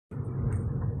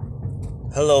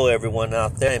Hello everyone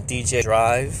out there, I'm DJ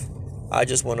Drive. I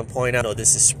just want to point out,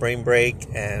 this is spring break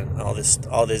and all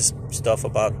this stuff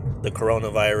about the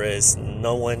coronavirus.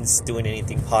 No one's doing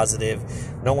anything positive.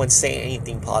 No one's saying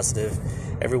anything positive.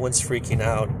 Everyone's freaking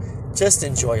out. Just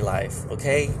enjoy life,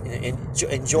 okay?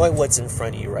 Enjoy what's in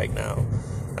front of you right now.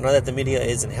 I know that the media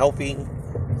isn't helping,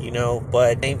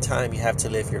 but at the same time, you have to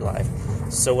live your life.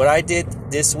 So what I did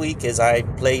this week is I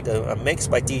played a mix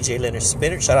by DJ Leonard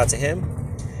Spinner. Shout out to him.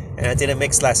 And I did a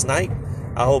mix last night.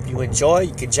 I hope you enjoy.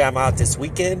 You can jam out this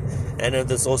weekend. And if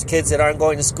there's those kids that aren't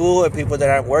going to school or people that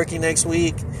aren't working next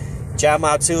week, jam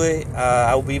out to it.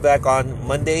 I will be back on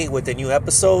Monday with a new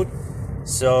episode.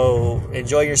 So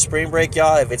enjoy your spring break,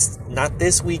 y'all. If it's not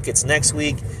this week, it's next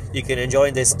week. You can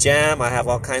enjoy this jam. I have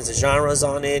all kinds of genres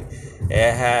on it.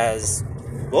 It has...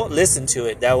 Well, listen to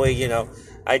it. That way,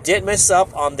 I did mess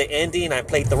up on the ending. I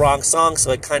played the wrong song, so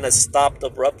it kind of stopped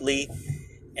abruptly.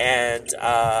 And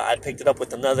I picked it up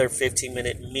with another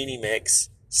 15-minute mini mix.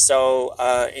 So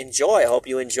enjoy. I hope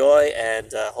you enjoy,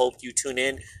 and hope you tune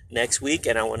in next week.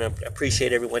 And I want to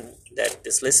appreciate everyone that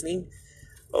is listening.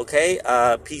 Okay,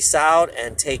 peace out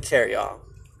and take care, y'all.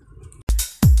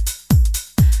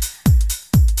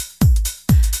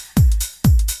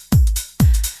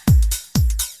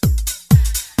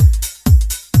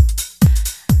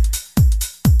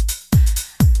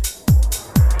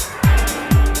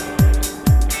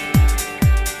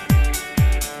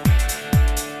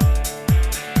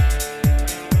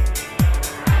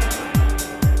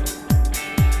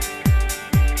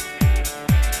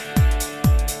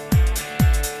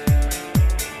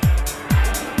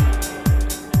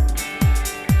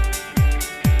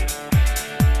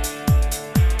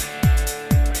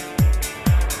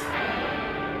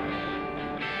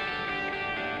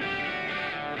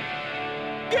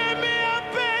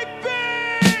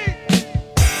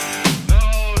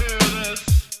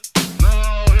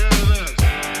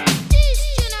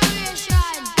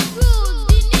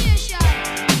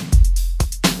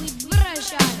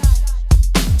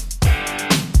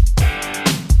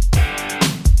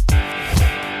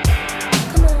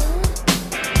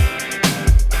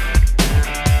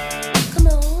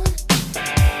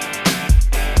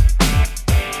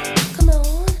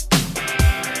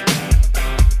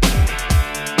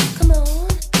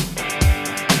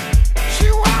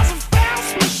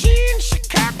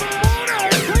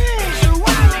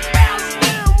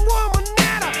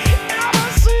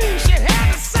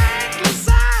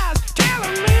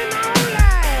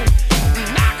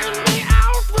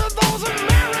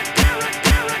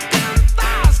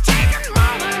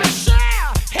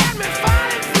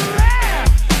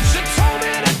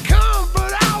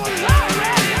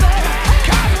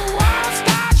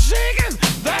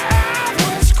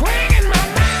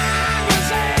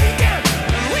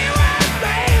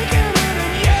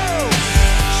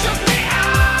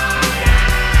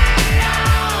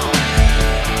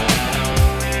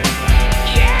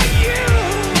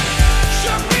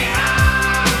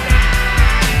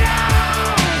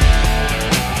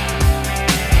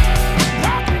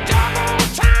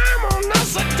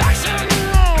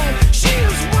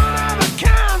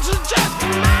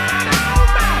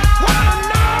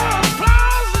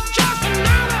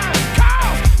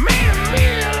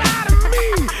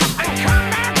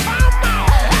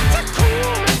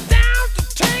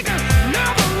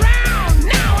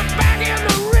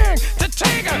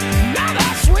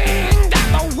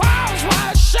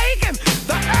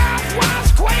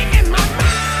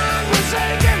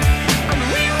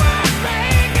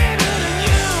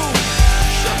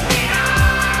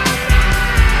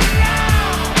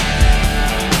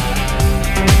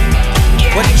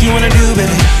 What you wanna do,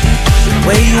 baby?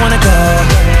 Where you wanna go?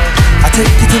 I'll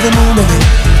take you to the moon, baby.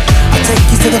 I'll take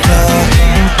you to the floor.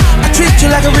 I treat you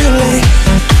like a real lady,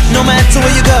 no matter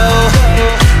where you go.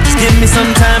 Just give me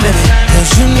some time, baby.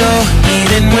 Cause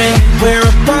even when we're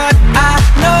apart, I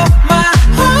know my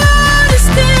heart is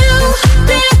still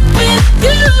there with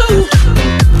you.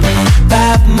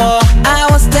 5 more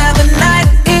hours till the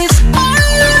night is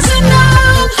ours, and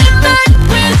I'm back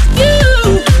with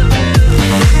you.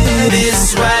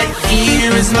 This right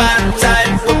here is my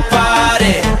type of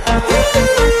party.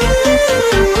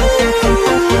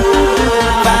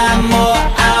 5 more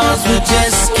hours, we're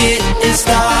just getting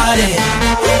started.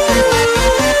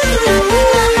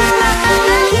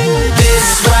 This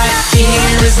right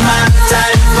here is my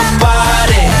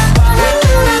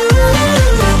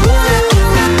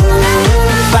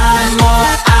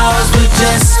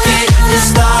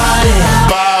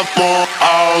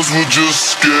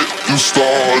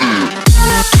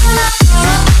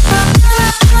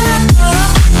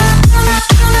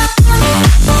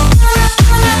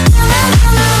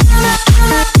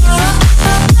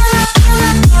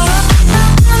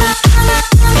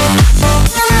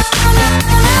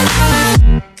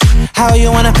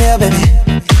well, baby.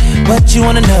 What you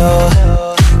wanna know?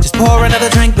 Just pour another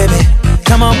drink, baby.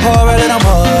 Come on, pour a little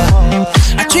more.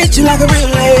 I treat you like a real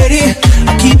lady.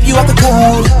 I'll keep you out the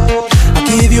cold. I'll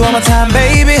give you all my time,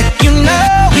 baby. You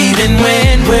know, even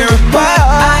when we're apart,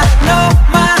 I know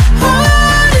my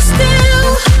heart is still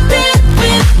there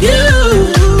with you.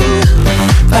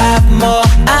 5 more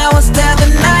hours till the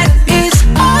night is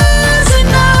ours,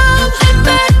 and I'm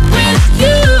back with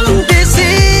you. This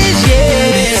is,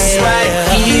 yeah, this right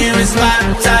here is my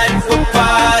type of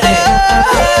party.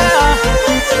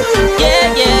 Yeah,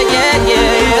 yeah, yeah,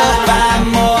 yeah. 5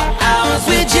 more hours,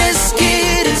 we're just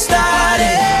getting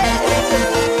started.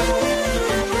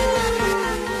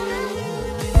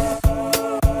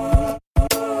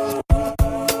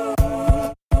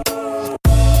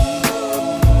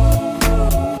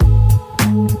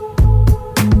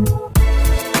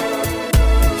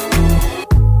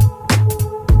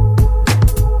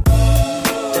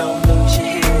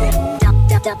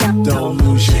 Don't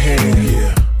lose your head,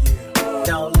 yeah.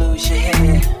 Don't lose your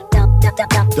head.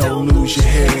 Don't lose your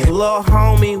head. Little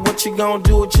homie, what you gonna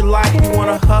do with your life? You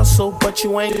wanna hustle, but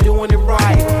you ain't doing it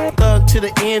right. Thug to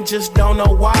the end, just don't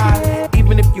know why.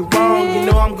 Even if you're wrong, you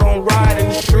know I'm gonna ride in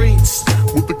the streets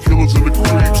With the killers and the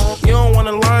creeps. You don't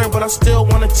wanna learn, but I still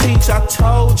wanna teach. I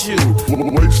told you,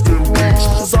 Wasting weeks.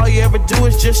 cause all you ever do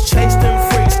is just chase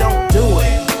them freaks. Don't do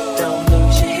it. Don't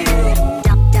lose your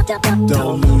head.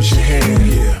 Don't lose your head,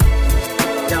 yeah.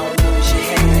 Don't lose your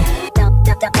head.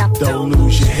 Don't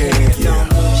lose your head, yeah.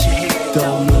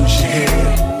 Don't lose your head.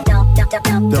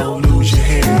 Don't lose your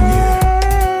head, yeah.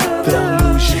 Don't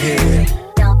lose your head.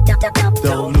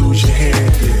 Don't lose your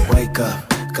head, yeah. Wake up,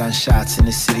 gunshots in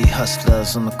the city,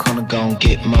 hustlers on the corner gon'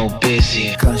 get more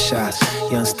busy. Gunshots,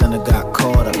 young stunner got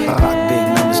caught up. Hot big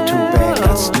numbers, too bad,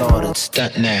 got slaughtered.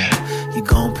 Stunt now, you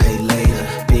gon' pay later.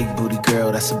 Big booty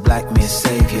girl, that's a black man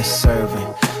savior.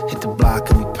 Serving, hit the block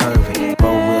and we perving.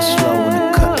 Roll real slow in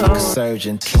the cut like a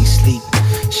surgeon. Can't sleep,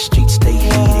 streets stay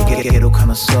heated. Ghetto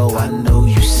kinda slow, I know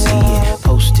you see it.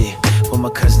 Post it, when my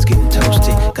cousins getting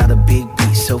toasted. Got a big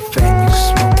beat so fat you can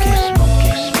smoke it. Smoke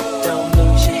it. Don't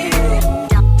lose your head.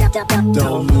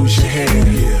 Don't lose your head,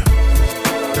 yeah.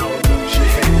 Don't lose your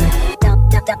head.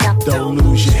 Don't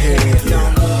lose your head,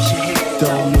 yeah.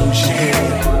 Don't lose your head.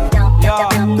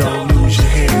 Don't lose your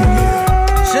head, yeah.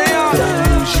 Don't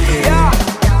lose your head.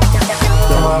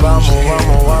 Vamos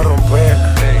a romper.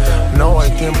 No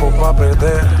hay tiempo pa'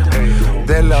 perder.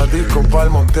 De la disco pa'l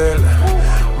motel.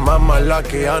 Más mala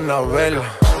que Anabel.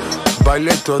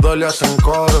 Baile y todo le hacen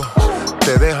coro.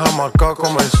 Te deja marcado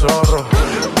como el zorro.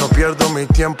 No pierdo mi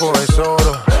tiempo, es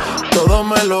oro. Todo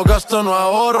me lo gasto, no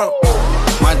ahorro.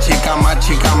 Más chica, más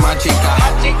chica, más chica.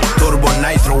 Turbo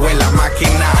Nitro en la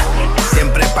máquina.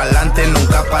 Siempre pa'lante,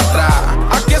 nunca para atrás.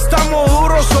 Aquí estamos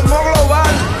duros, somos global.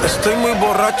 Estoy muy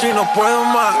borracho y no puedo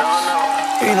más.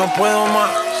 Y no puedo más.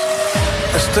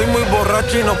 Estoy muy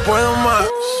borracho y no puedo más.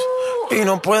 Y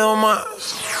no puedo más.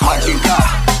 Más chica,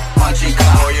 más chica,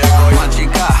 más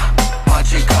chica, más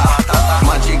chica,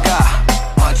 más chica,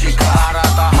 más chica,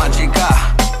 más chica,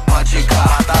 más chica,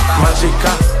 Más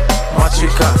chica, más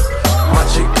chica,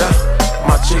 más chica,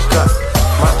 más chica,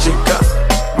 más chica,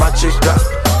 más chica,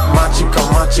 más chica,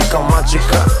 más chica, más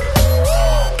chica.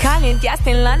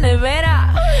 Calienteaste en la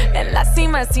nevera, en la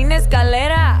cima sin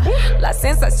escalera. La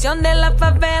sensación de la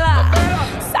favela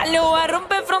salió a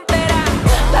romper frontera.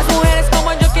 Las mujeres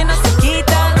como yo que no se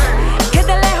quitan, que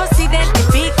de lejos se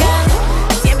identifican.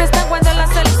 Siempre están cuando las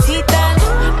solicitan.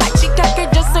 Más chica que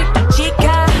yo soy tu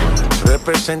chica.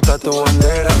 Representa tu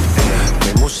bandera.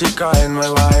 Mi música es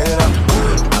nueva era.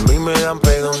 A mí me dan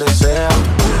pe donde sea.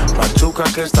 Machuca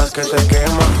que estás que te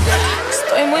quema.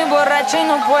 Estoy muy borracha y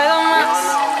no puedo más.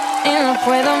 Y no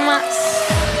puedo más.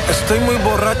 Estoy muy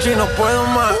borracho y no puedo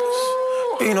más.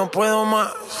 Y no puedo más.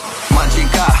 más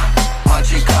chica, más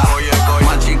chica,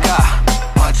 más chica,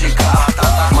 más chica,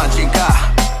 más chica,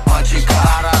 más chica,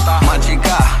 más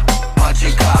chica, más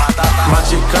chica, Más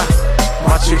chica,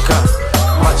 más chica,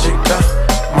 más chica,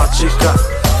 más chica,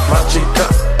 más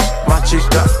chica, más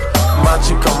chica, más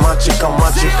chica, más chica,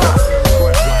 más chica.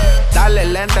 Dale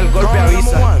lenta, el golpe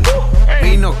avisa.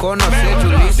 Vino con acecho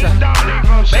lisa.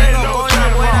 Vengo con la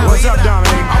buena. What's up,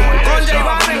 Dominic? Con J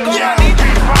Balvin, con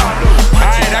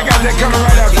Alright, I got that coming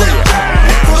right up for you.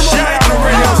 Shout out to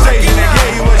radio station that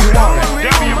gave you what you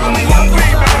wanted.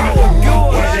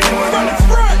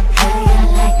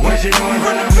 What you doing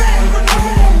from the back?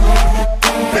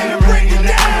 Better break it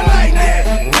down like that.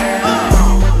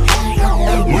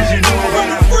 What you doing from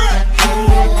the front?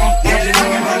 What you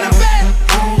doing from the back?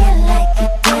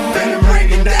 Better break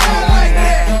it down like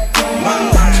that.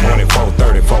 24,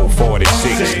 34,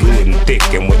 46, good and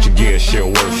thick, and what you get sure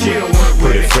worth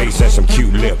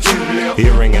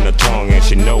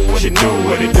she do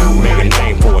what it do. Make a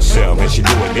name for herself, and she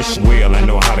do it this well. I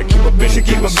know how to keep a bitch to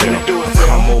keep herself.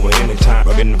 Come over anytime,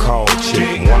 I've been called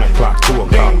chick. 1 o'clock, 2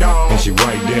 o'clock, and she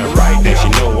right there, and she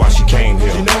know why she came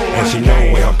here, and she know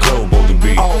where her clothes supposed to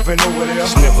be.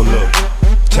 Sniff a little,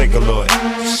 take a little,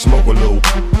 smoke a little,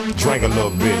 drink a little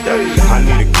bit. I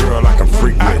need a girl I can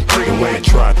freak with, and when they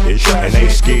try it, and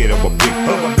ain't scared of a beat.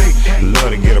 Love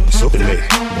to get a pursuit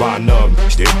by another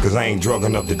bitch, cause I ain't drunk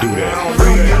enough to do that.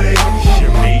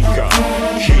 Shamika,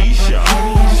 Keisha,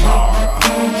 Tara,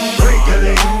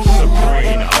 Shirley,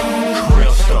 Sabrina,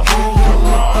 Crystal,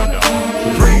 Miranda,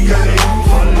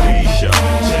 Felicia,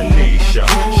 Tanisha,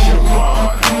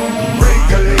 Siobhan,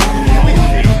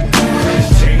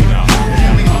 Christina.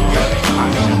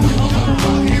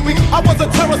 I was a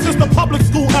terror since the public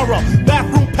school era.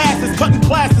 Bathroom passes, cutting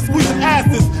classes, squeezing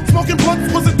asses. Smoking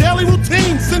blunts was a daily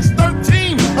routine since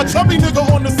 13. A chubby nigga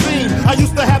on the scene. I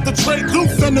used to have the tray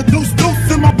deuce and the deuce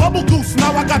in my bubble goose.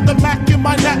 Now I got the Mac in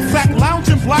my knapsack,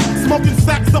 lounging black, smoking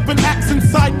sacks up in axe and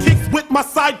sidekicks with my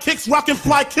sidekicks, rocking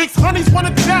fly kicks. Honeys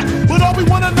wanna chat, but all we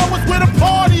wanna know is where the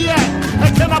party at.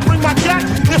 And can I bring my gat?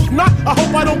 If not, I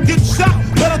hope I don't get shot.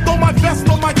 Better throw my vest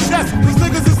on my chest. These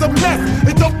niggas is a mess.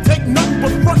 It don't take nothing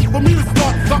but front for me to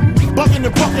start something. Bugging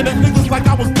and bucking at niggas like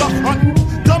I was duck hunting.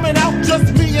 Dumbing out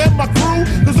just me and my crew,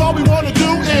 cause all we wanna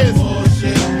do is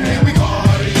bullshit, and we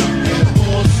party, and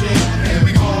bullshit, and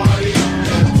we party,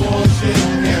 and bullshit,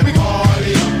 and we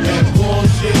party, and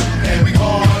bullshit, and we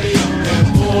party, and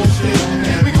bullshit,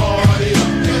 and we party,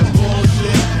 and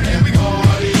bullshit, and we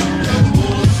party, and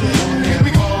bullshit, and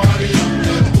we party,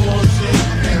 and bullshit,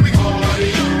 and we party,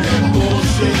 and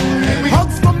bullshit, and we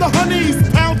hugs from the honeys,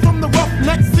 pounds from the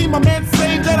roughnecks. See my man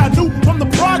say that I knew from the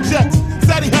projects.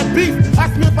 Said he had beef,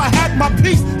 asked me if I had my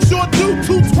piece. Sure do,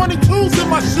 222s in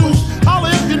my shoes. Holla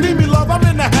if you need me, love, I'm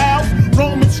in the house.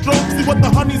 Roman stroke, see what the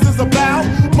honeys is about.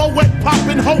 Moet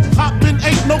poppin', hope poppin',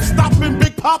 ain't no stopping.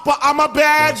 Big Papa, I'm a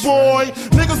bad boy.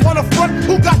 Niggas wanna front,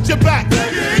 who got your back?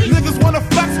 Niggas wanna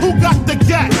flex, who got the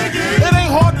gat? It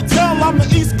ain't hard to tell, I'm the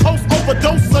East Coast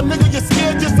overdoser. Nigga, you're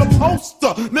scared, you're supposed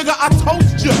to. Nigga, I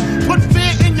toast you. Put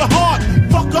fear in your heart.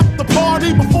 Fuck up the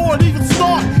party before it even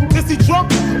start. Is he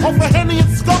drunk off a Henny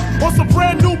and skunk? Or some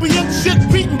brand Nubian shit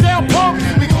beating down punk?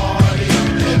 We party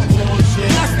and bullshit.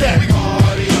 That's that. We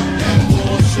party and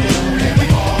bullshit. And we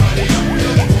party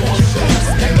and bullshit.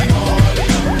 And we party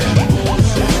and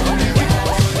bullshit.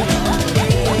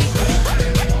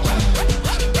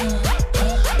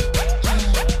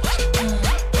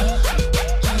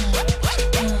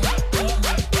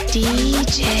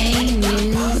 DJ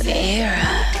New Era.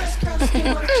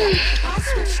 I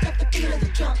switched up the beat of the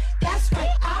drum. That's right,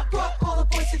 I brought all the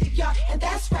boys to the yard. And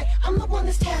that's right, I'm the one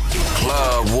that's tattooed.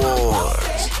 Club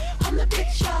Wars. I'm the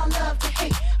bitch y'all love to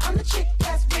hate. I'm the chick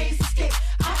that's raised to skate.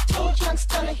 I told young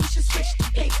stunner he should switch the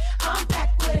beat. I'm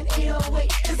back with an 808,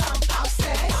 cause I'm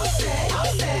outside.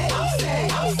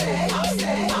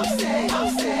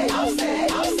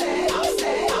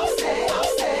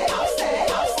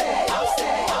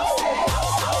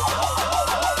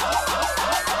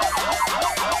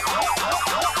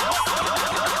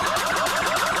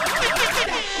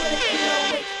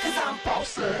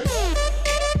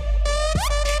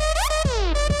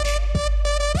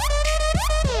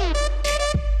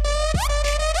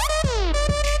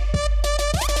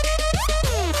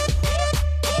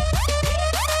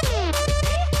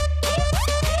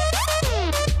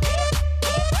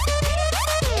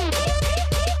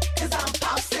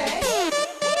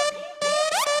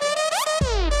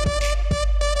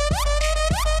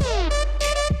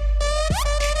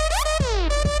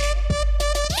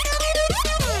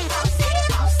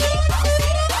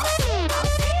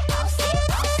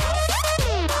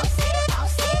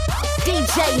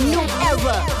 New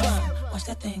Era. Watch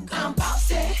that thing go. I'm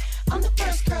bossy. I'm the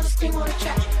first girl to scream on the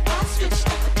track. I switched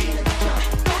up the beat of the drum.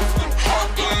 That's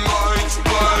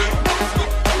right.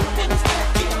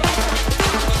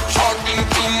 Talking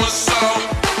to myself.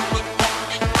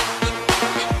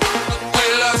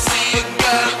 Will I see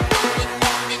again?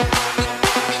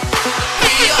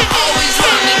 We are always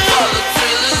running for the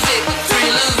thrill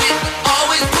of it,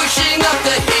 always pushing up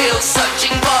the hill,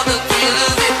 searching for the thrill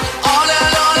of it. All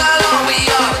along we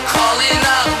are calling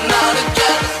out now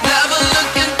again. Never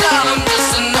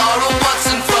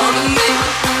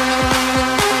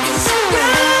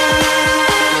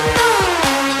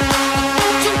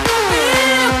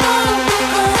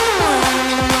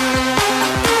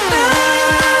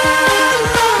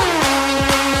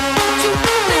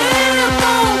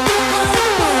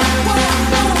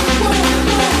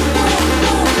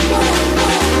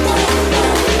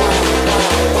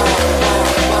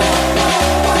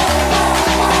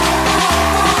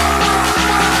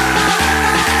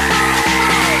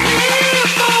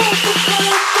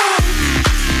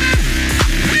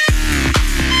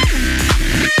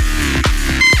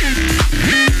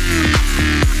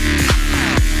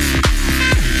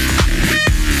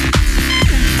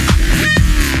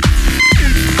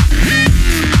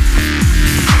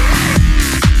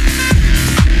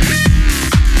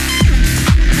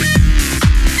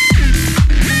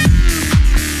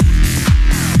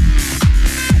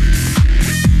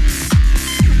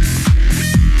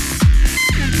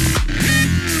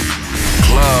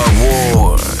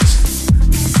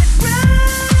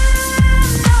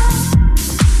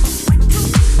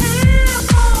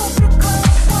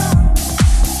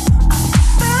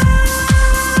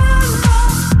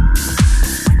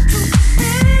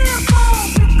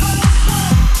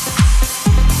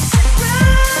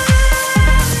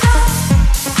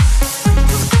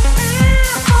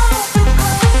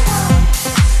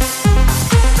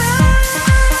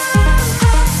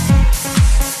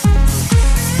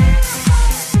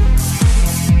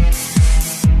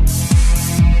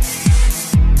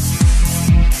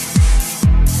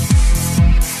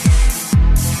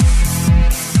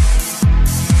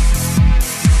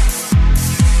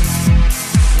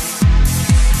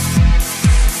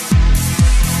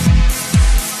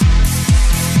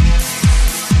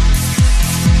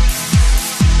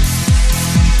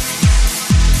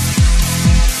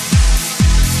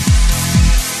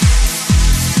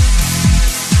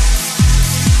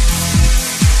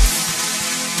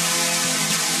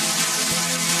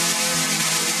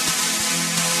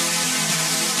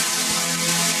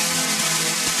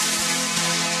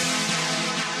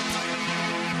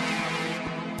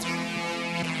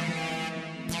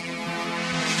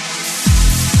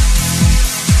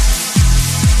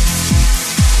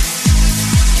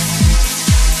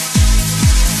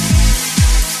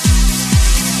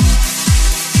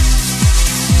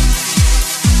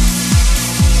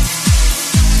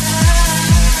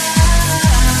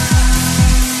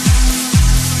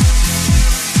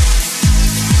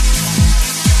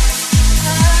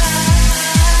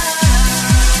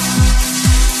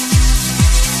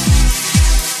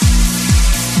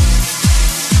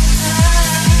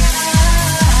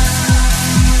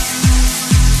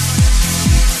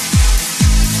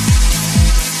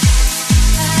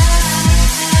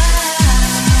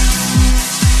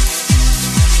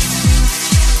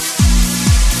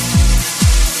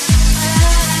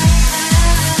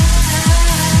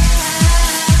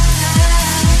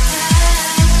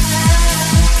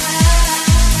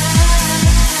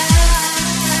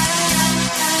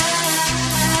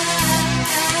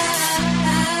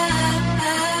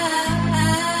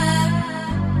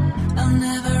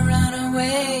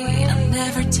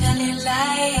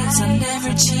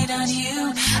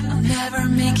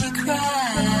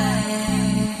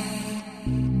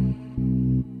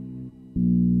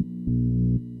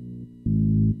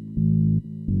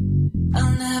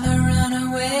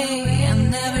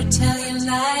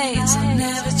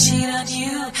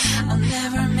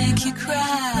ever make you cry?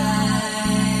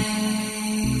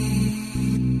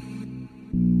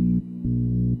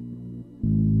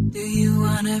 Do you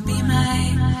wanna be my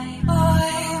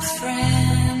boyfriend?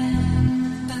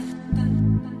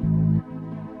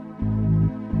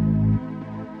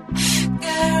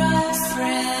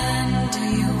 Girlfriend, do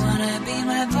you wanna be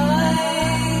my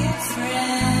boyfriend?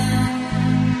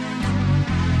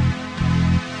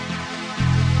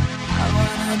 I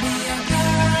wanna be your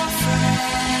girlfriend.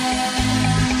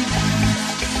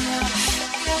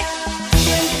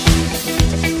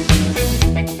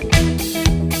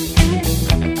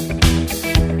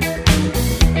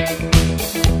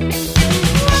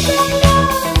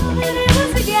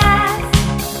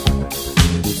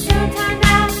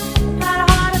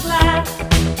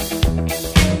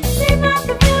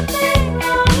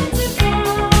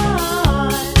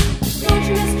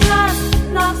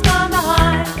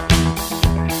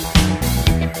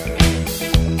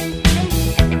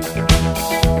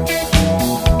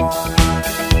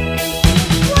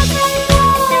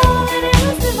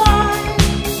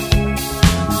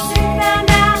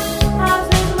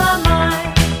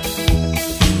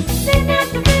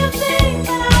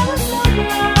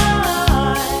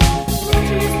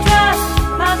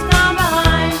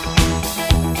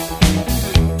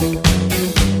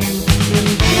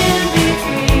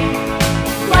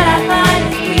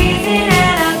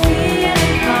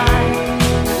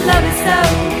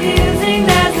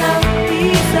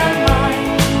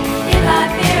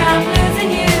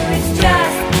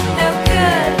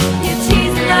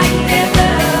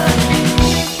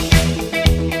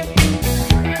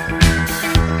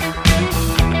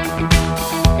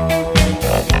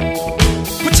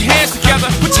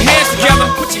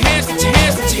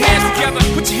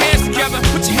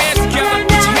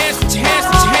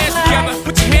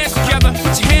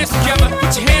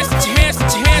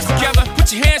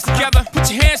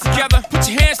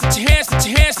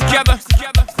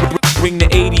 Bring the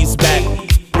 80s back.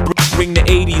 Bring the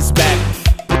 80s back.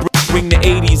 Bring the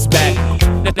 80s back.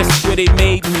 That's where they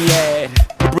made me at.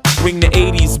 Bring the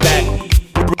 80s back.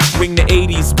 Bring the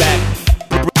 80s back.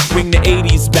 Bring the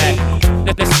 80s back.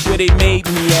 That's where they made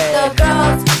me at. The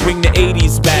girls bring the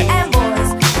 80s back. And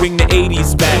boys bring the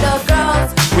 80s back. The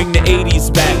girls bring the 80s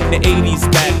back. The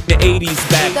 80s back. The 80s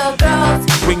back. The girls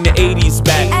bring the 80s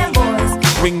back. And boys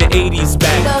bring the 80s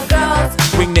back. The girls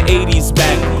bring the 80s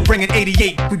back. Bring it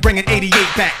 88, we bring it 88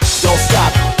 back. Don't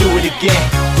stop, do it again.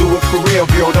 Do it for real,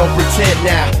 girl, don't pretend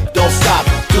now. Don't stop,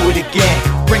 do it again.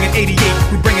 Bring it 88,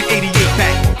 we bring it 88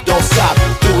 back. Don't stop,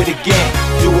 do it again.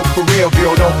 Do it for real,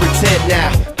 girl, don't pretend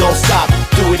now. Don't stop,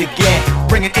 do it again.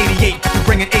 Bring it 88, we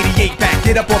bring it 88 back.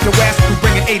 Get up off your ass, we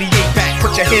bring it 88 back.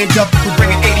 Put your hands up, we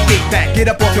bring it 88 back.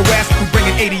 Get up off your ass, we bring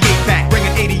it 88 back. Bring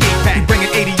it 88 back, we bring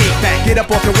it 88 back. Get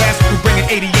up off your ass, we bring it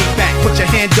 88 back. Put your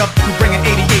hands up, we bring it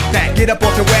 88 back. Get up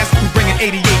off your ass, we bring it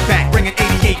 88 back. Bring it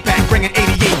 88 back, bring it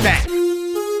 88 back.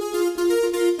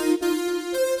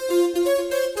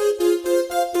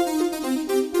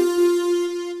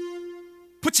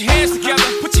 Put your hands together,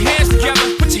 put your hands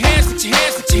together, put your hands, put your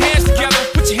hands, put your hands together,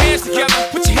 put your hands together,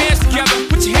 put your hands together,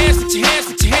 put your hands, put your hands,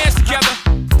 put your hands together.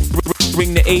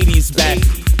 Bring the 80s back,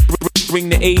 bring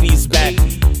the 80s back,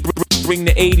 bring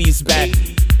the 80s back.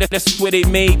 That's where they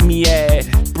made me at.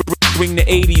 Bring the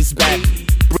 80s back,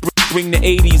 bring the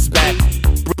 80s back,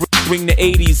 bring the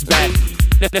 80s back.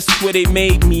 That's where they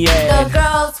made me at. The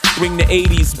girls bring the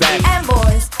 80s back. And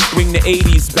boys bring the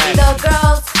 80s back. The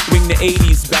girls bring the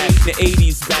 80s back. The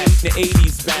 80s back. The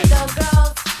 80s back. The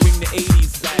girls bring the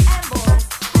 80s back. And boys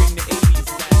bring the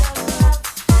 80s back.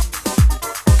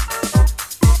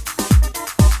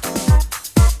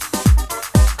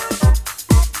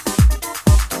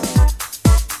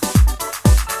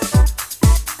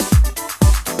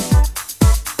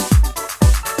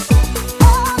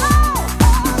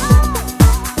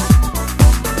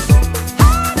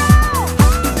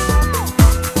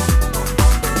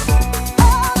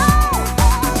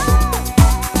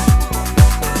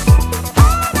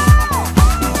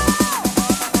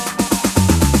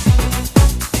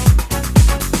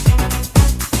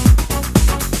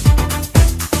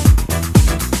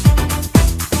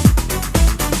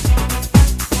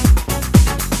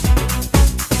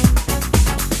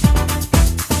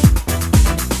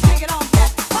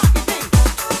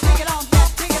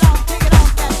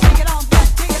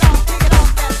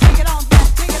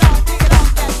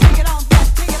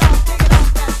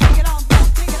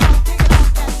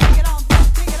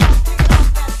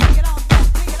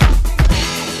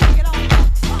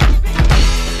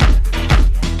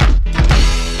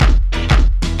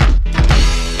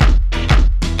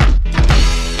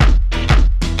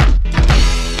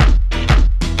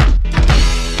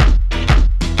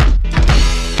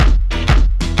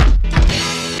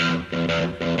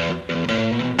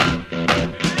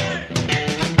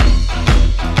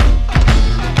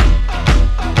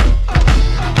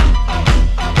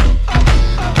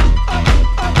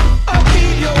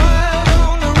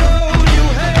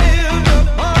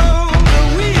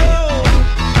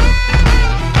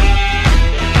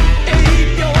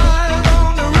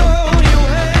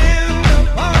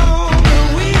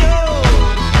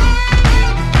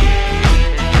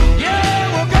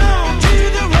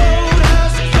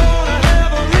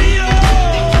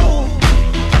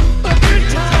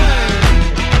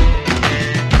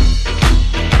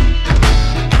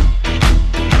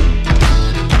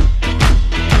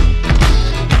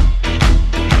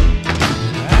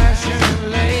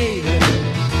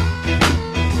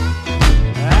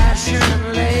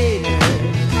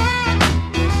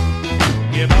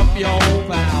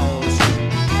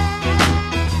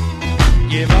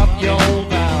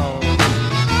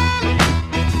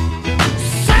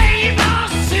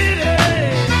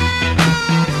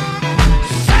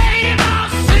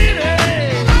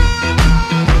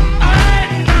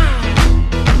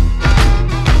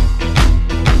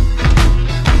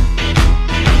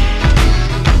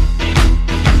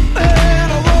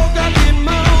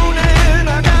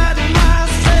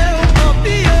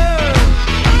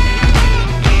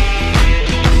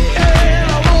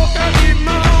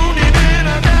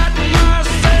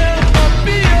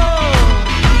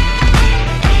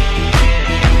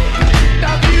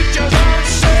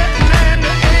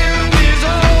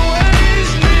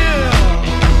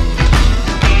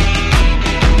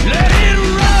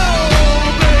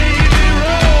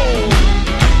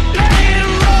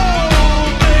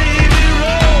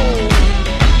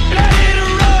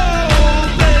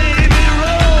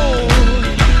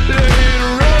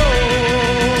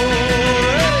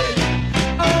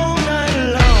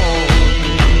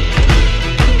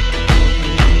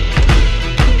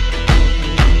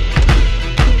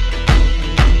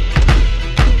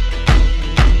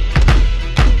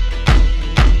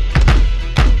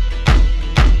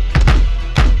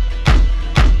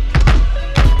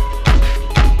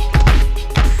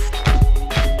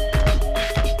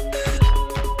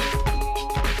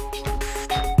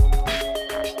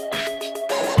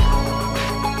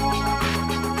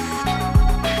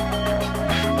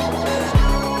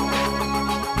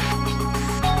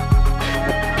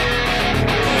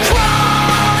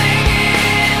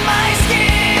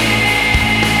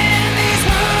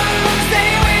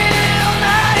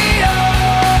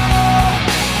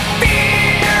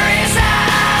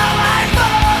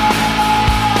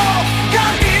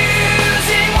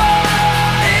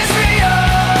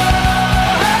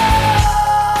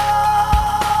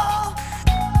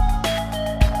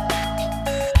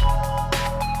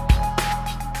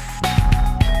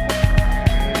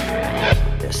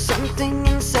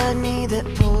 something inside me that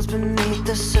pulls beneath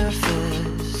the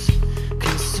surface,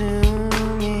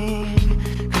 consuming,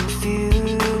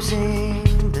 confusing.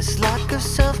 This lack of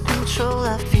self-control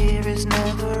I fear is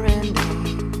never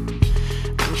ending,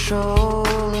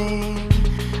 controlling.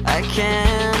 I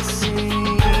can't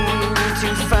seem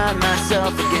to find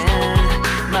myself again.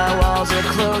 My walls are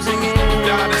closing in.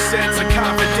 Not a sense of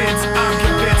confidence. I'm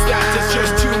convinced that there's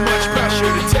just too much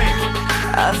pressure to take.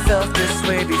 I felt this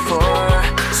way before,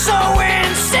 so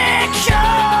insecure.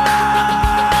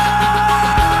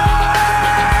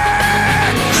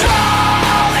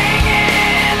 Crawling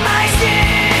in my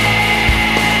skin,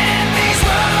 these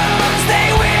wounds, they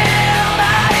will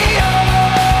not heal.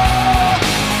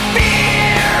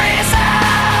 Fear is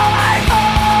how I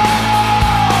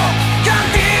fall.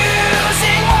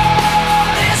 Confusing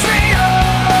what is real.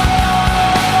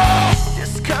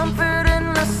 Discomfort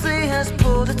endlessly has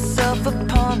pulled itself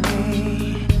upon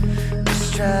me,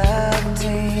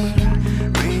 distracting,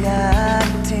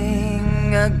 reacting.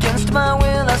 Against my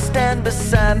will I stand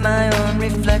beside my own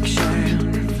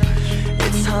reflection.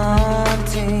 It's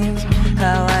haunting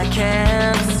how I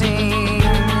can't seem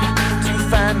to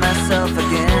find myself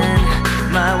again.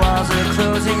 My walls are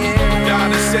closing in.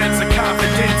 Not a sense of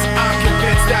confidence. I'm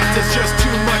convinced that there's just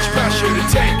too much pressure to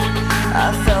take. I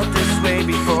felt this way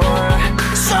before,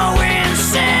 so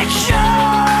insecure.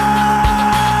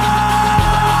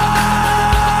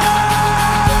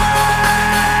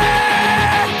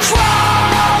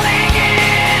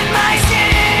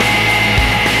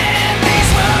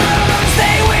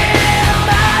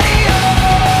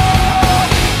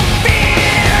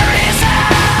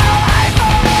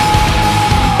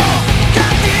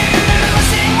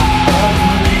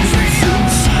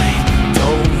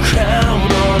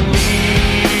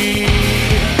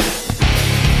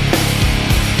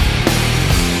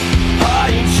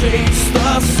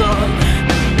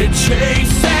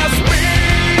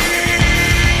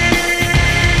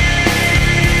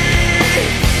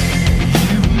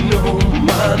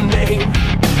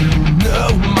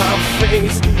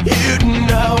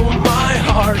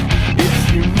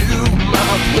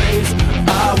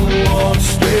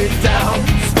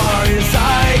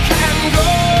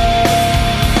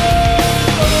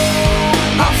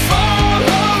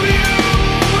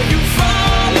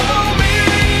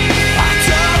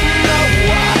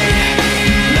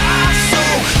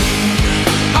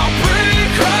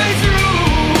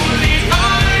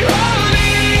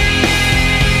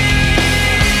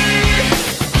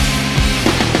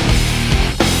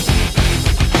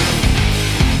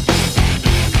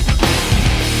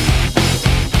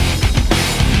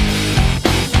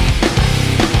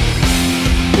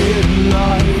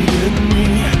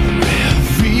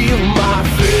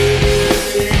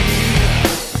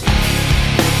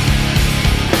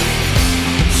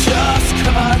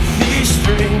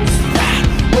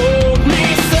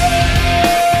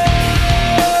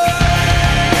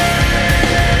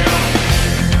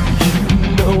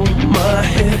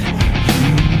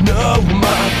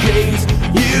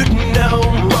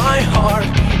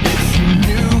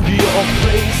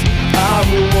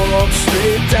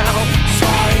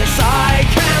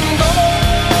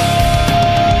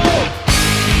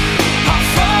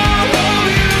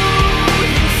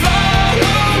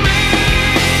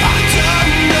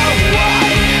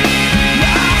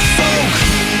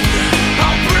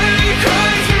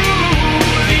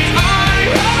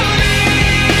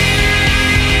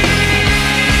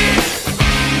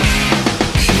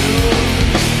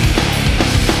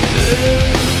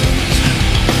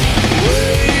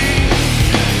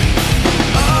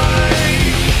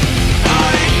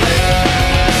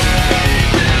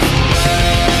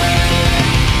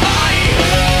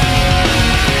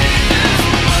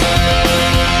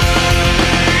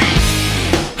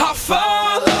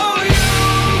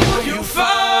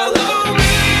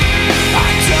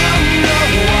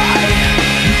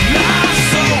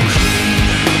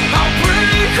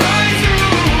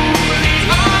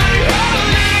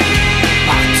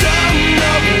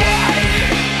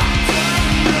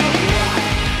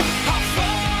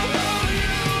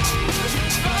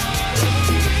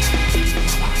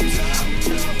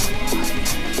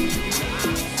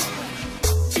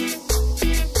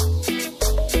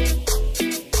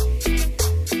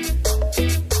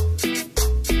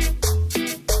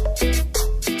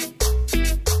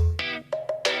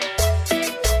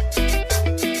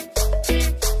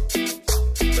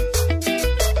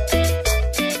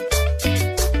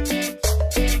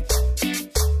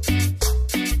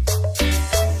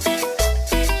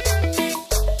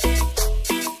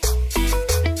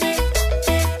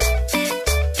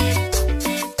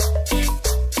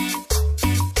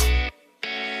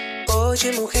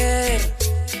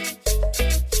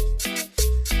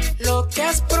 que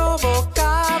has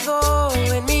provocado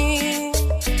en mí.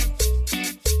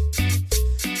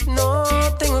 No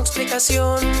tengo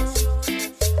explicación,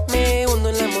 me hundo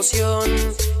en la emoción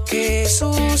que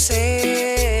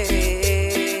sucede.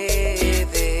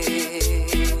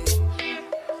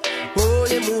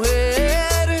 Oye,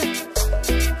 mujer,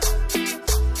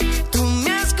 tú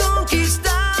me has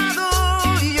conquistado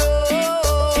y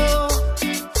yo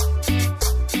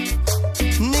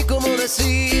ni cómo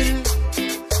decir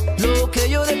lo que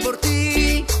lloré por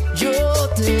ti. Yo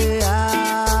te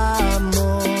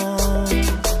amo.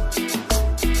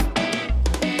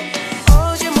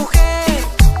 Oye, mujer,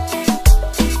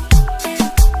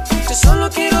 yo solo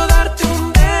quiero darte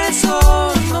un beso,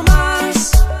 no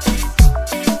más.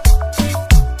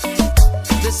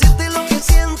 Decirte lo que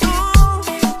siento,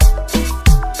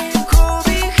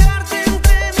 cobijarte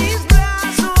entre mis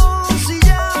brazos y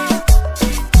ya.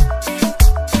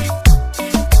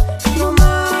 No más.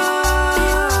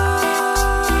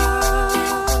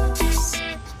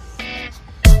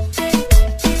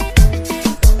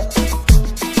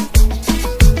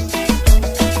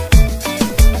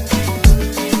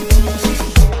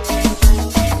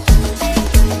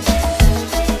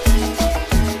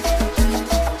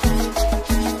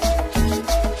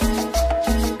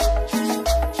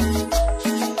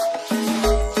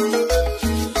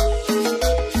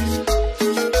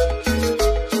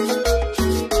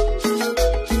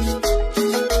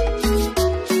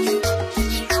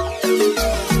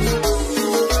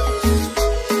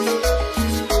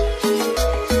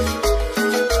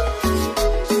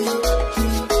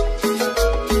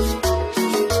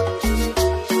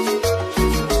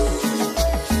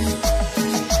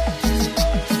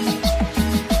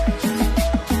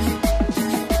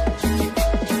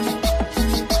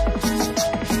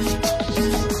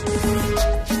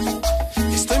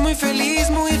 Estoy muy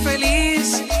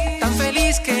feliz, tan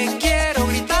feliz que quiero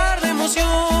gritar de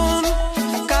emoción.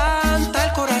 Canta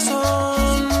el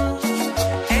corazón.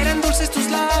 Eran dulces tus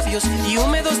labios y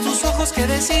húmedos tus ojos que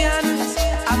decían: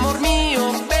 amor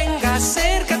mío, venga,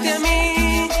 acércate a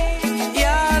mí. Y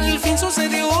al fin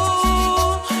sucedió,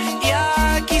 y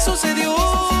aquí sucedió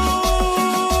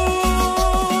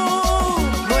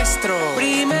nuestro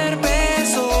primer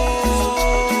beso.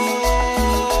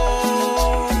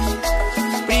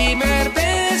 Primer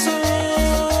beso.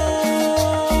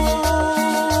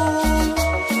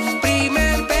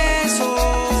 Primer beso.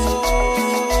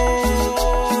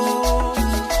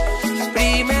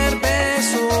 Primer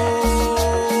beso.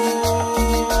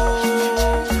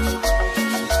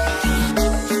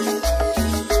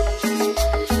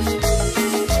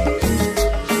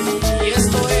 Y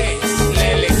esto es la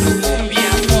electrocumbia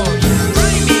con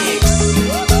Break Mixx.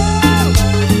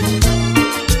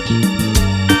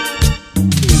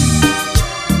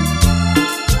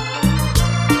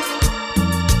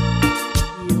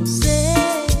 Yo sé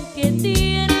que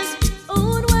tienes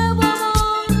un nuevo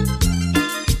amor,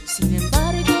 sin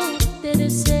embargo te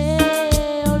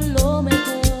deseo lo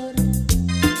mejor.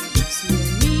 Si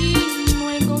en mí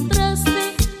no encontraste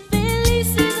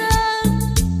felicidad,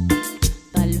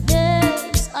 tal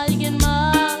vez alguien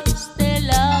más te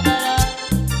la dará.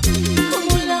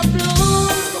 Como la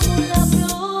flor, con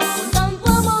tanto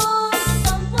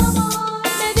amor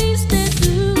me diste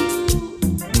tú.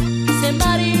 Se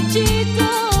marchito,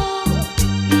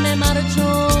 me marchó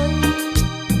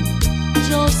y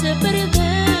yo sé perder.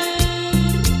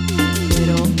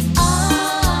 Pero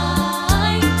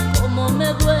ay, cómo me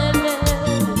duele.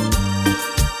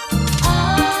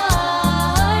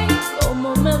 Ay, cómo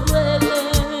me duele.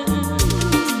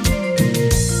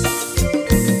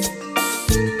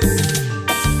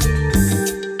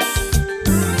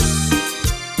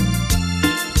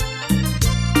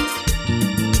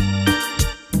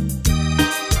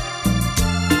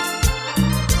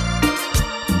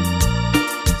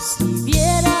 Si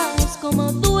vieras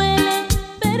cómo duele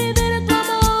perder tu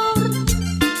amor,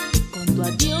 con tu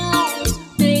adiós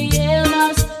te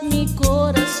llevas mi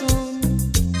corazón.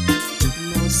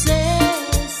 No sé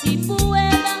si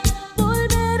pueda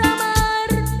volver a amar,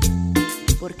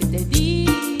 porque te di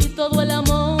todo el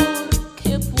amor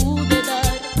que pude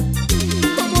dar.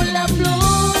 Como la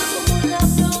flor,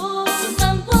 con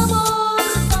tanto amor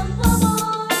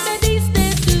me diste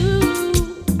tú.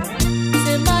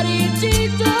 Se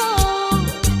marchito,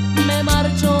 me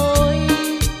marchó y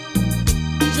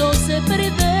yo sé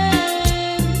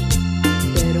perder.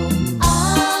 Pero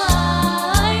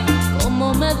ay,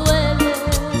 cómo me duele.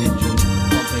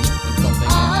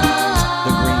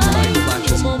 Ay,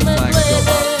 cómo me duele.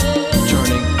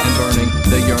 Churning and burning,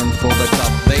 they yearn for the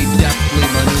cup. They deftly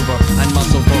maneuver and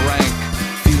muscle for rank.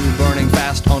 Fuel burning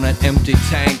fast on an empty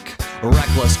tank.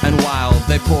 Reckless and wild,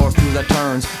 they pour through the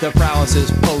turns. Their prowess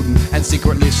is potent and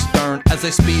secretly stern. As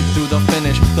they speed through the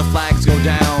finish, the flags go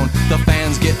down. The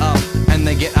fans get up and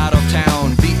they get out of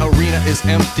town. The arena is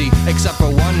empty, except for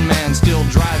one man still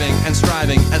driving and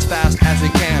striving as fast as he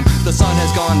can. The sun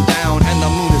has gone down and the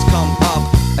moon has come up.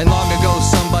 And long ago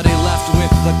somebody left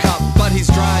with the cup. But he's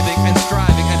driving and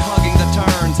striving and hugging the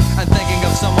turns and thinking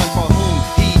of someone for whom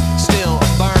he still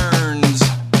burns.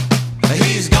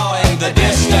 He's going the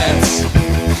distance.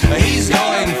 He's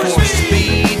going for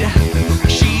speed.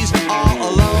 She's all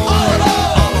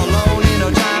alone in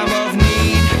a time of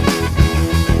need.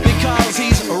 Because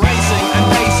he's racing and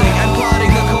pacing and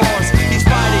plotting the course. He's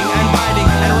fighting and biting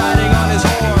and riding on his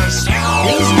horse.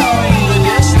 He's going the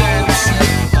distance.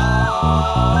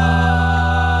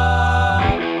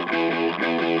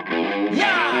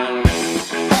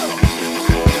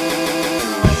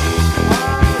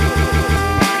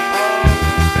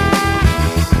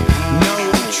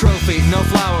 No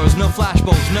flowers, no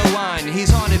flashbulbs, no line. He's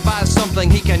haunted by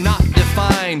something he cannot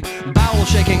define.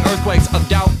 Bowel-shaking earthquakes of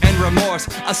doubt and remorse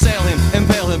assail him,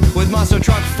 impale him with monster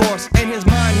truck force. In his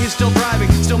mind, he's still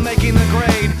driving, still making the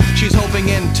grade. She's hoping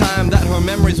in time that her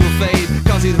memories will fade.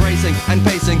 Cause he's racing and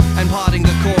pacing and plotting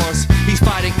the course. He's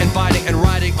fighting and biting and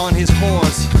riding on his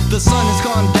horse. The sun has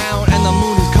gone down and the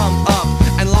moon has come up.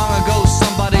 And long ago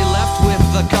somebody left with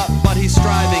the cup. But he's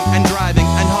striving and driving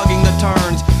and hugging the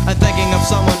turns and thinking of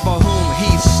someone for whom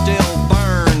he still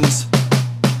burns.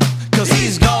 Cause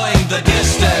he's going the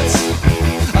distance.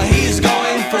 He's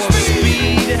going for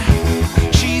speed.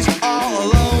 She's all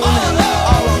alone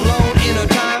in a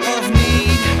time of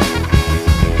need.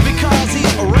 Because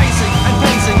he's racing and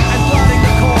pacing and plotting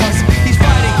the course. He's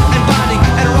fighting and biting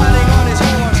and riding on his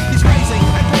horse. He's racing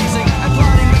and pacing and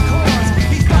plotting the course.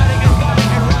 He's fighting and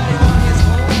biting and riding on his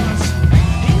horse.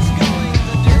 He's going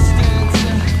the distance.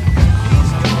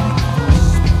 He's going for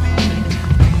speed.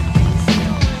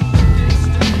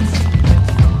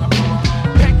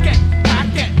 Pick it,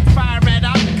 pack it, fire it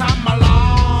up, come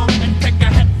along and take a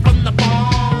hit from the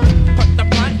ball. Put the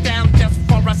blunt down just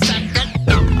for a second.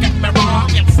 Don't get me wrong,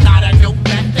 it's not a new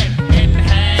method.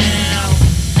 Inhale,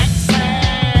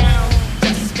 exhale,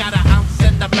 just got an ounce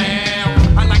in the mail.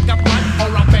 I like a blunt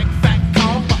or a big fat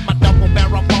cone, but my double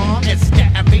barrel bomb is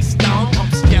getting me stoned. I'm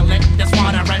skillet, there's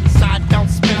water inside, don't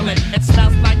spill it. It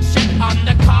smells like shit on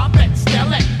the carpet,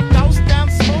 still it goes down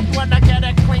smooth when I get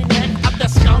a clean hit of the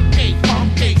skunky,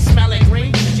 funky, smelling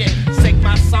green shit. Sing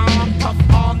my song, puff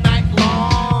all night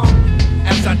long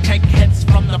as I take hits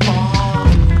from the bomb.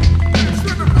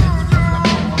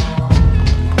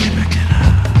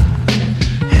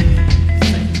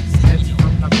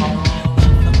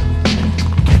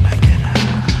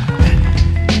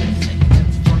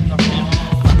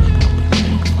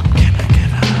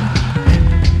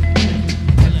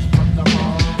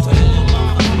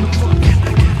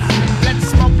 Let's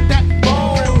smoke that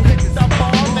bowl, hit the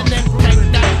ball, and then take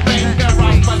that finger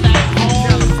off of that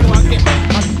hole. Plug it,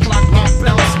 unplug off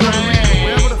those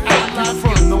strings. I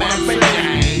love you, Mary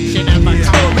Jane. She never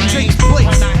come Takes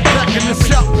place back in the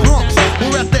South Bronx,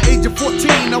 where at the age of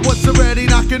 14 I was already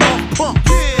knocking off punks.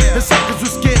 The suckers were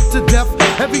scared to death.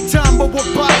 Every time I walk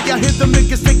by, I hear them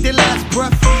niggas take their last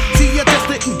breath. See, I just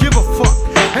didn't give a fuck.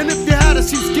 And if you had a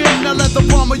sheepskin, a leather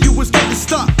bomber, you was getting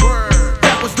stuck.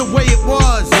 That was the way it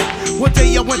was. One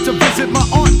day I went to visit my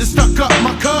aunt and stuck up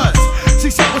my cuz.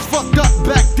 See, shit was fucked up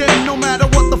back then. No matter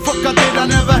what the fuck I did, I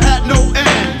never had no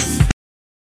ends.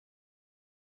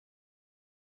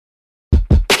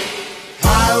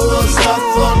 I was at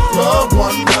the club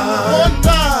one night.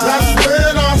 That's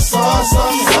when I saw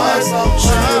some sights.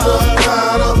 She looked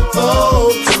kinda throw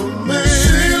to me.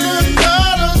 She looked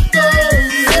kinda throw,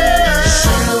 yeah.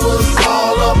 She was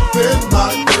all up in my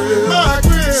grill.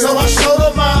 So I showed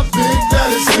her my big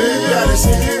daddy's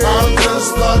here. I'm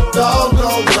just a dog,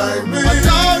 don't blame me. A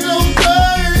dog, don't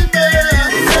blame me.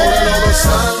 Rolling on a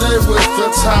Sunday with the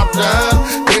top down.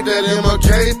 Think that MK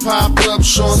popped up,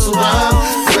 showing some rhyme.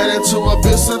 Ran into a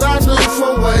bitch that I knew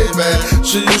from way back.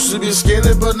 She used to be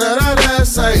skinny, but now that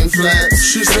ass ain't flat.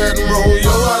 She said,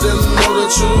 Romeo, I didn't know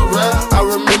that you rap. I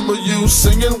remember you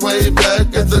singing way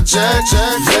back at the Jack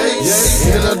Yates.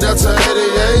 In the Delta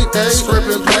 88,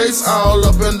 scraping plates all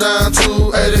up and down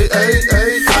 288.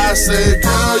 I said,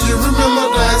 girl, you remember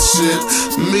that shit?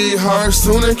 Me, her,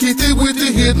 Soon and Keithy with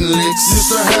the hidden licks.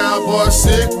 Used to have boy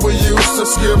sick, we used to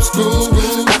skip school.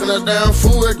 Knocking her down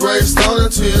fool at Greystone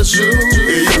and TSU.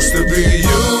 It used to be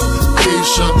you,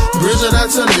 Keisha, Bridget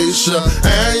and Tanisha,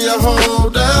 and your whole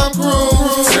damn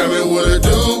crew. Tell me what it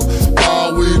do.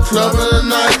 Are we clubbing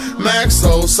tonight? Max,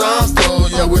 old sounds though,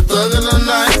 yeah, we're thugging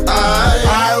tonight.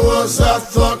 I was at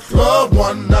the club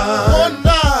one night.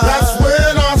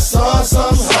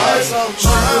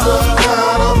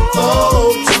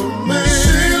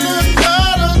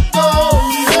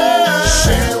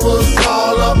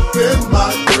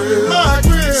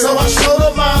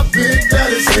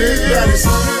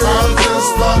 this. I'm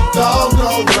just a dog,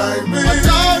 don't blame me.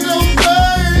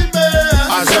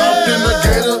 I jumped in the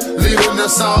gator, leaving the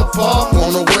South Park.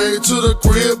 On the way to the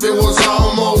crib, it was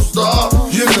almost dark.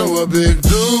 You know a big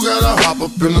dude gotta hop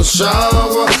up in the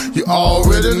shower. You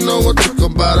already know it took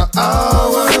about an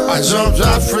hour. I jumped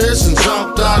out fresh and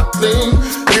jumped out clean.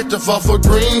 Hit the fuck for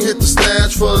green, hit the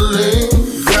stash for the lean.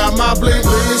 Grab my bling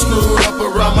bling, screwed up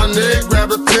around my neck. Grab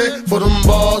the tech for them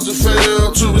balls you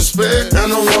fail to respect.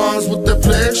 And the ones with the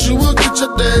flex, you will get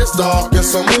your days dark.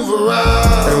 Guess I move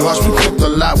around and watch me cook the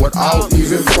lot without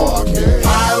even parking.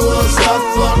 I was at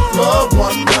the club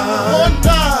one night.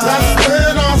 That's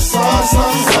when I saw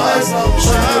some sights.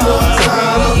 She looked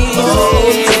kind of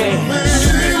close to me.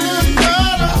 She looked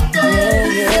kind of close.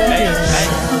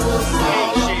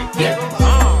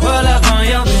 Pull up on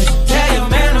your bitch, tell your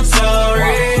man I'm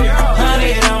sorry.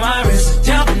 100 on my wrist,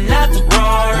 jumping out the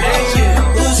Rory.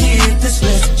 Uzi hit the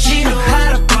split, she know how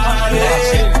to party.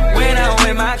 When I'm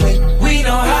with my clique, we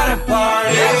know how to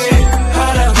party.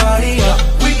 How to party up,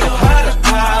 we know how to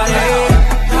party.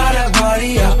 How to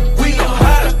party up, we know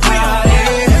how to party.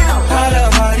 How to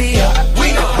party up, we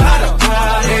know how to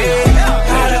party.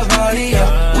 How to party up,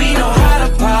 we know how to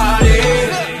party.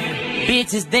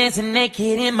 Bitches dancing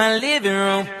naked in my living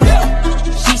room.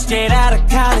 She straight out of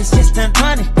college, just turned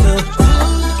 22.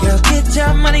 Girl, get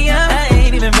your money up, I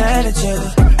ain't even mad at you.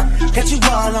 Got you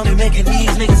all on me, making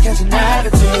these niggas catch an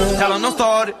attitude. Tell 'em don't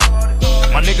start it.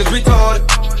 My niggas retarded.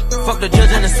 Fuck the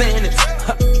judge and the sentence.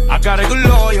 I got a good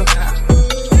lawyer.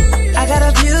 I got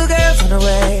a few girls on the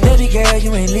way. Baby girl,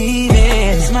 you ain't leaving.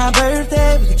 It's my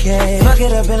birthday with the cake. Fuck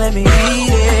it up and let me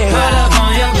eat it. Pull up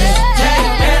on your wrist, tell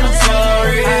your man I'm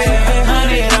sorry.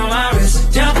 100 on my wrist,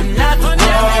 jumping out the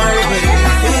Rory.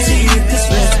 She hit the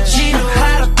split, she know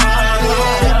how to party.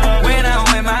 When I'm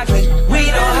with my clique, we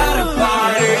know how to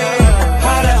party.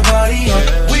 How to party up,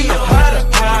 we know how to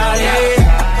party.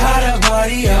 How to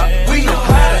party up, we know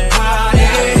how to party.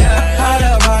 How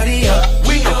to party up,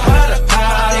 we know how to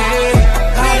party.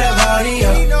 How to party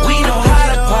up, we know how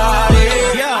to party.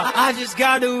 Yeah, I just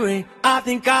got the ring, I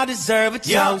think I deserve a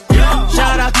toast.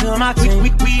 Shout out to my team, we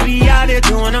be out there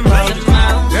doing the most.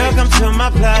 Girl, come to my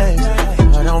place,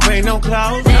 I don't break no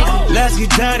clothes. Let's get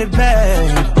dirty,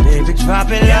 babe, baby, drop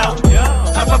it low.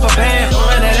 Hop up a band,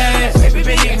 on that ass, baby,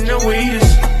 been getting the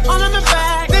weedest. All in the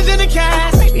bag, there's in the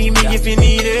cash, meet me if you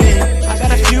need it. I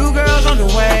got a few girls on the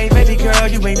way, baby girl,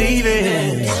 you ain't leaving.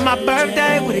 It's my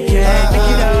birthday with a cake, make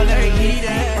it all like heat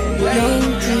it.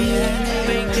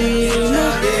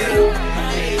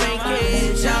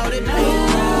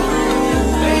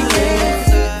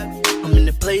 I'm in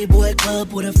the Playboy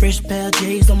Club with a fresh pair of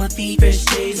J's on my feet, fresh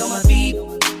J's on my feet.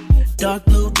 Dark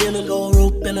blue denim, gold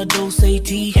rope, and a Dulce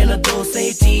tee, and a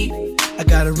Dulce tee. I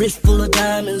got a wrist full of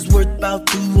diamonds worth about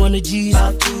 200 G's,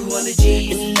 about 200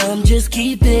 G's. And I'm just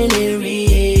keeping it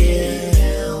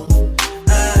real.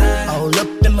 All up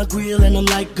in my grill, and I'm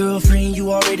like, girlfriend,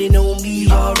 you already know me,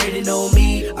 you already know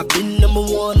me. I've been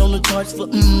 #1 on the charts for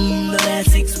the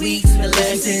last 6 weeks, the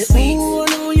last 6 weeks. Ooh, I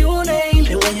know your name,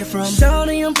 and where you from?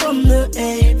 Shawty, I'm from the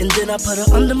A. And then I put her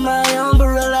under my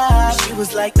umbrella. She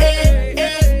was like, hey,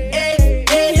 hey, hey,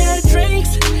 hey. Had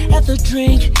drinks after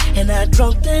drink, and I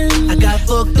drunk them. I got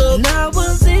fucked up, and I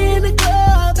was in the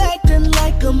club acting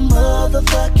like a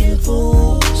motherfucking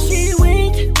fool. She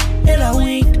winked, and I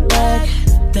winked back.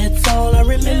 That's all I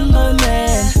remember,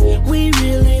 man. We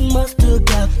really must have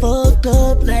got fucked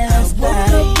up last night.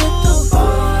 I woke up with the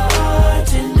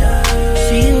bartender.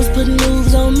 She was putting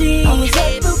moves on me. I was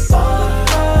at the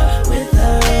bar with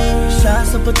her.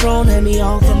 Shots of Patron had me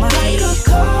off of my head. Like a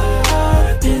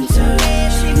carpenter,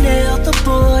 she nailed the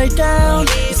boy down.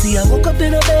 You see, I woke up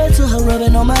in a bed to her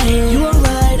rubbing on my head. You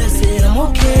alright? I said I'm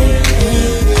okay.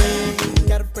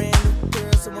 Got a brand new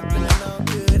girl, so I'm feeling all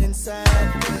good inside.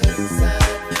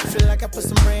 Feel like I put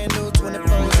some brand new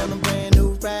 24s on a brand new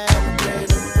ride,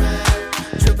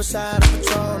 Triple shot of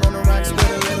Patron on the rocks with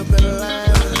a little bit of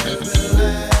lime,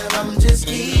 I'm just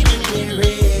keeping it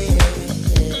real.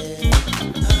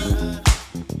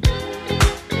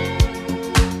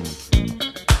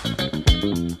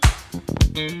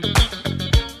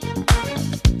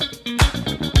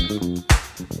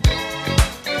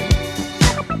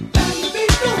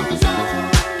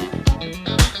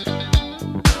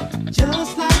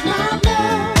 Just like my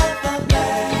love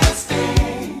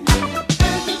everlasting.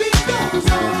 The beat goes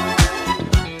on.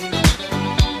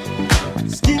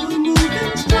 Still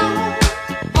moving strong.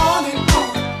 On and on.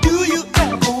 Do you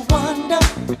ever wonder?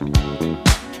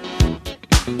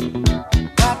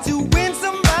 Got to win,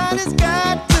 somebody's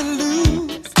got to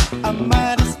lose. I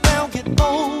might as well get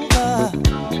over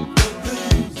the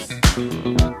blues.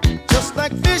 Just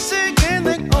like fishing in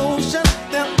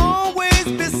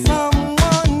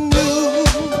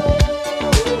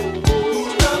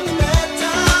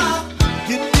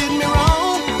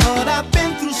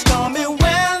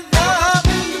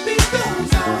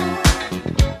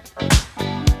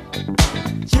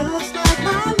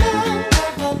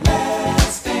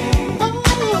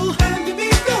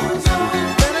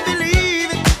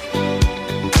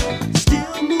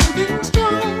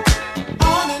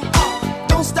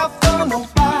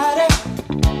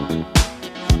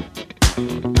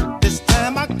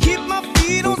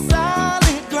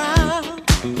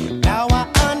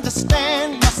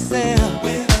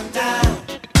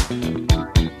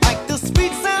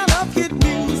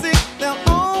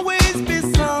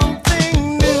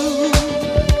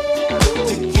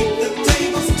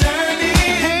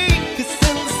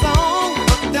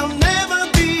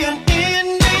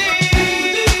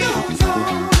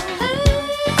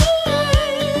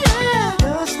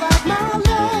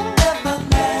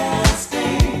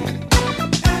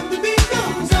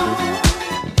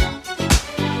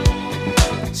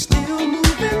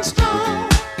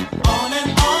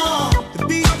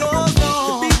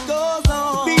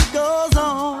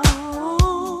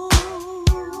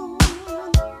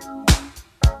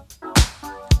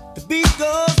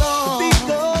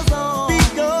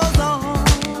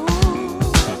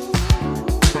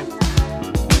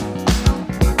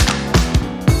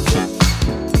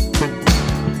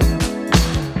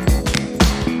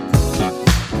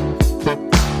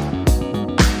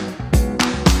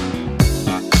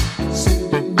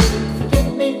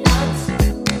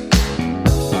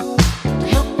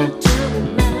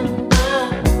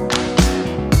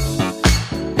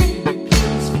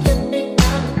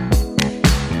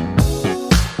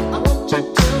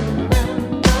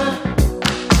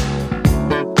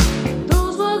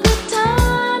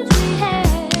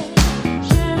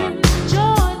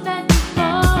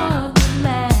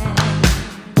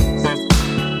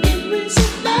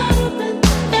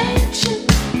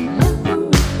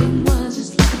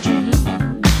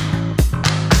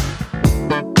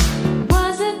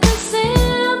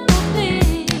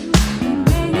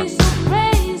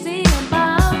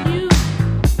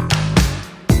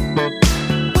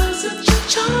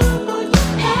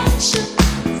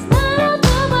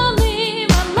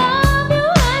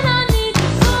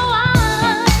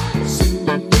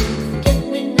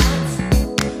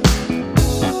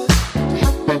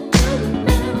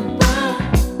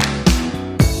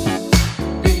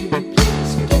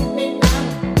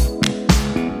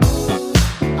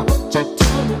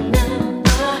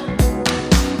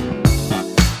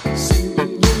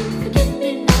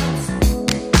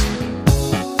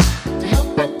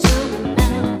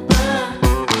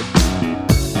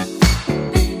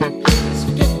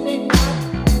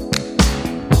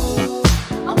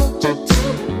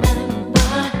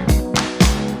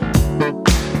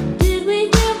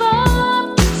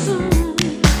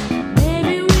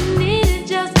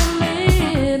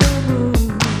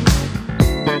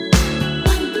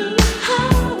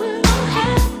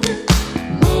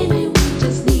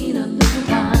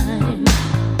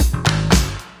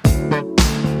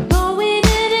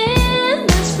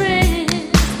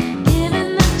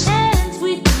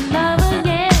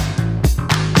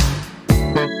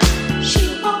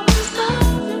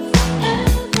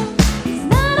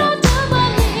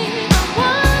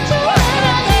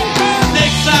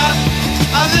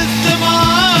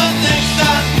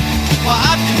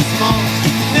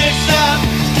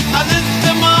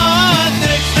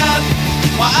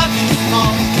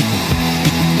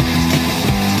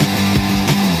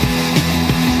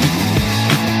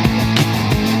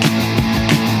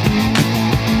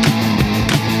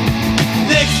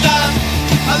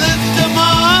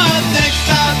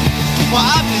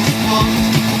I've been small.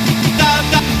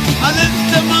 I listen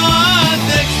to more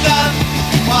next time.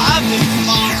 Well, I've been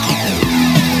small.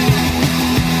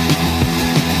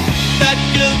 That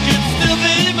girl could still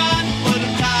be mine, but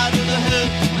I'm tired of the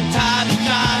hurt. I'm tired of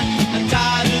trying. I'm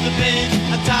tired of the pain.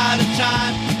 I'm tired of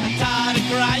trying. I'm tired of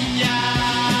crying.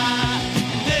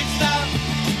 Next time,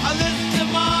 I listen to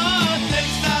more.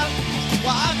 Next time,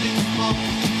 well, I've been small.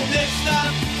 Next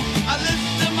time, I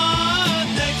listen to more.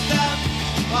 Next time,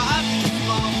 well, I've been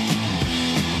small.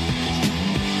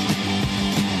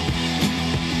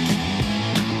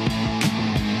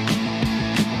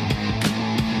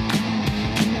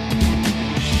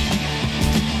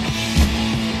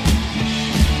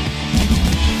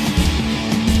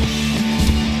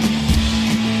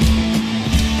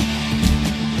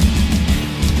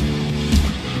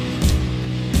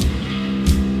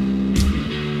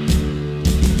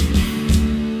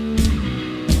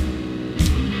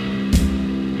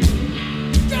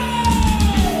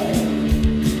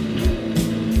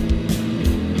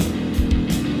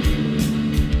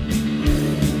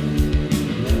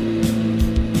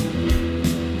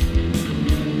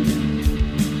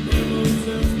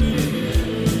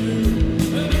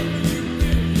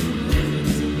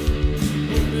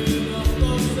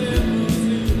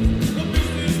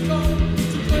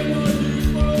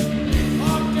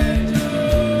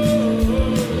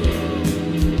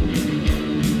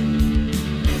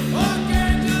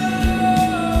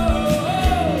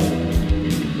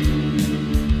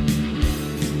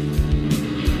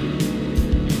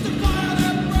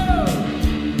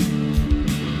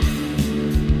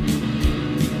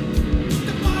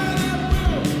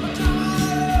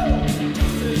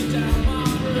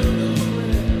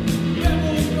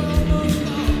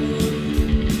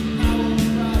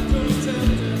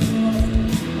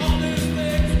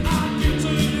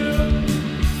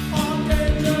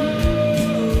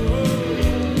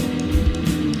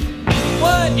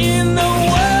 What in the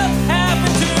world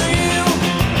happened to you?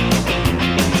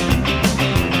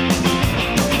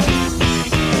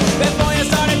 Before you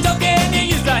started talking, you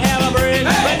used to have a brain,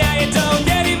 but now you don't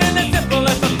get even the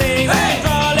simplest of things.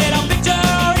 Draw a little picture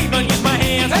or even use my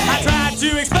hands. I tried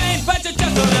to explain, but you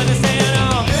just don't understand.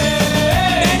 Oh.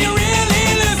 And you're really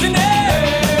losing it,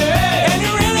 and you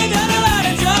really done a lot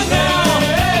of junk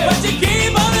now, but you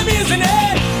keep on abusing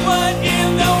it. What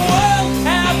in the world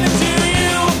happened to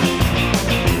you?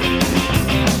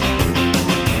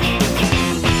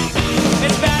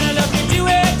 It's bad enough to do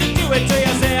it to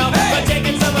yourself. But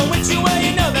taking someone with you, well,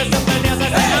 you know there's something else. I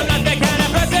say I'm not that kind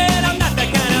of person, I'm not that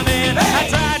kind of man. I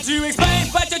tried to explain,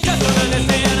 but you just don't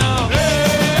understand. Oh.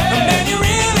 Man, you're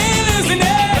really losing it,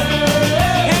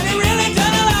 and you really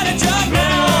done a lot of junk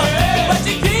now, but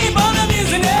you keep on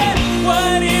abusing it.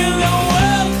 What in the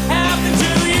world happened to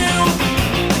you?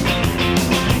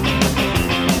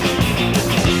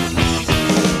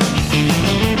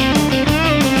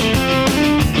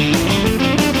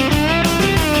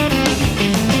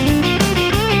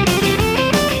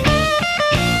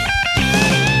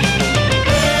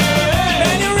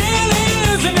 Man, you're really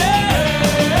losing it,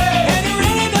 and you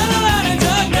really done a lot of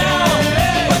junk now,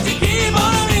 but you keep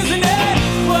on abusing it.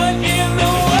 What in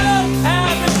the world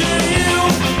happened to you?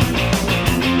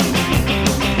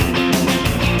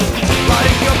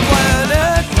 Like a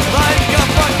planet, like a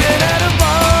fucking atom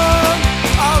bomb,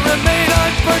 I'll remain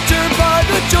unperturbed by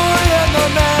the joy and the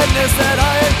madness that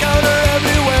I encounter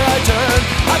everywhere I turn.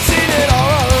 I've seen it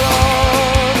all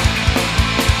along,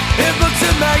 in books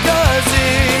and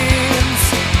magazines,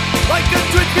 like a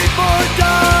twitch before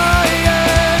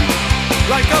dying,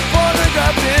 like a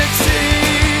pornographic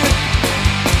scene.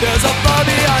 There's a bar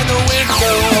behind the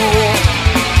window,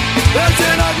 there's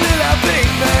an ugly laughing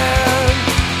man,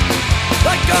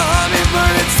 like a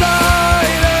hummingbird in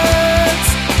silence,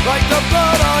 like the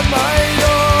blood on my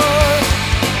door.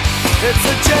 It's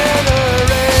a generator.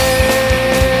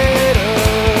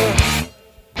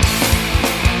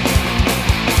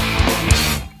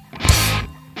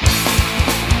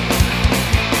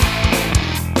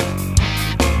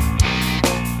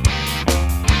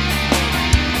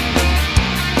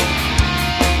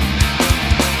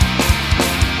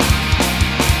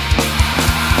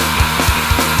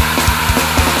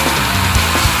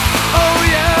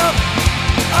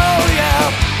 Oh yeah,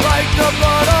 like the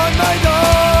blood on my door.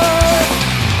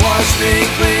 Wash me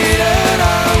clean and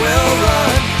I will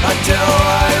run until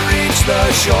I reach the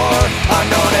shore. I've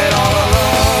known it all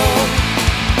along,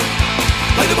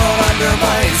 like the bone under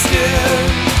my skin,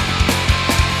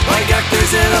 like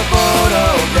actors in a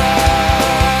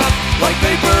photograph, like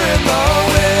paper in the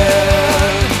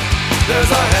wind.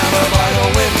 There's a hammer by the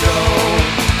window,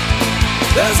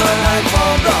 there's a knife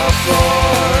on the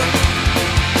floor,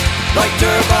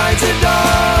 nights are dark.